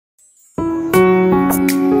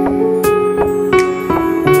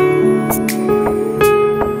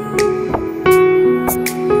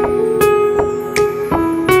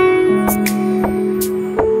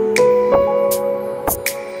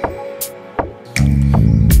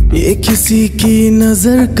ये किसी की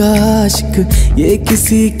नजर का आशिक, ये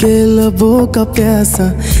किसी के लबों का प्यासा,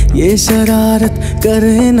 ये शरारत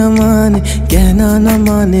करे न माने, कहना न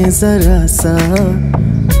माने जरा सा।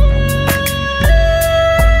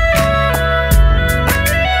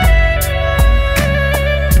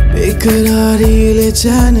 बेकरारी ले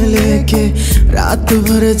चैन लेके रात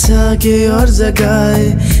भर जागे और जगाए,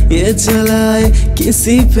 ये चलाए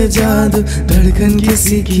किसी पे जादू, धड़कन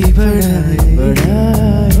किसी की बढ़ाए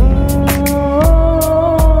बढ़ाए।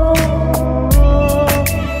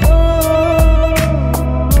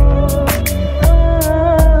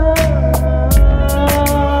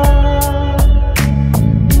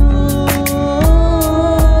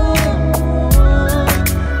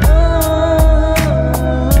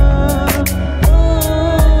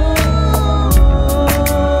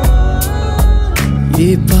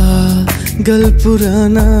 ये पागल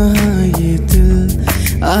पुराना, ये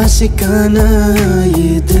दिल आशिकाना,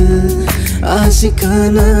 ये दिल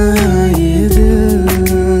आशिकाना, ये दिल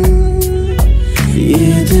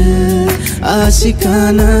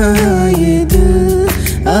आशिकाना, ये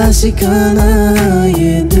दिल आशिकाना,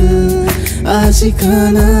 ये दिल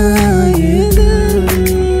आशिकाना, ये दिल।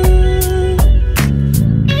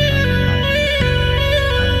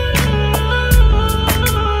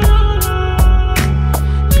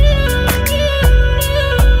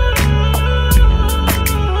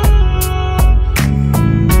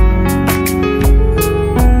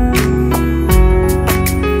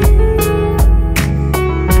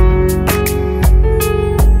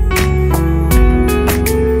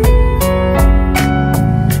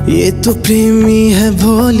 ये तो प्रेमी है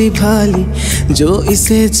भोली भाली, जो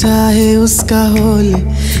इसे चाहे उसका हो ले,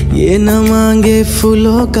 ये न मांगे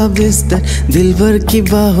फूलों का बिस्तर, दिल भर की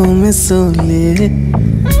बाहों में सो ले।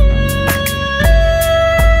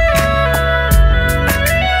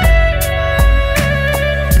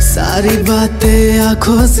 सारी बातें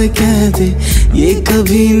आंखों से कह दे, ये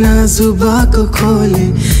कभी ना जुबां को खोले,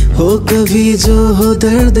 हो कभी जो हो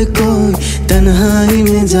दर्द कोई, तन्हाई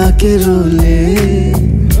में जाके रो ले।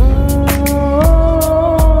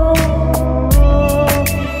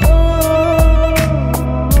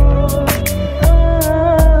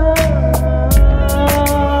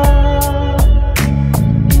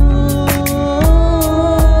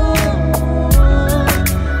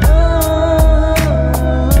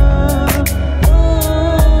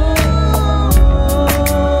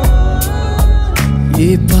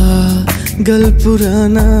 ये पागल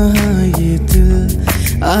पुराना, ये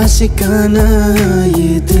दिल आशिकाना,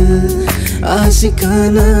 ये दिल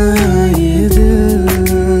आशिकाना, ये दिल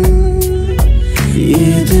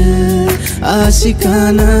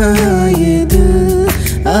आशिकाना, ये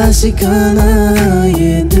दिल आशिकाना,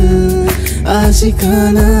 ये दिल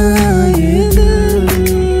आशिकाना, ये दिल।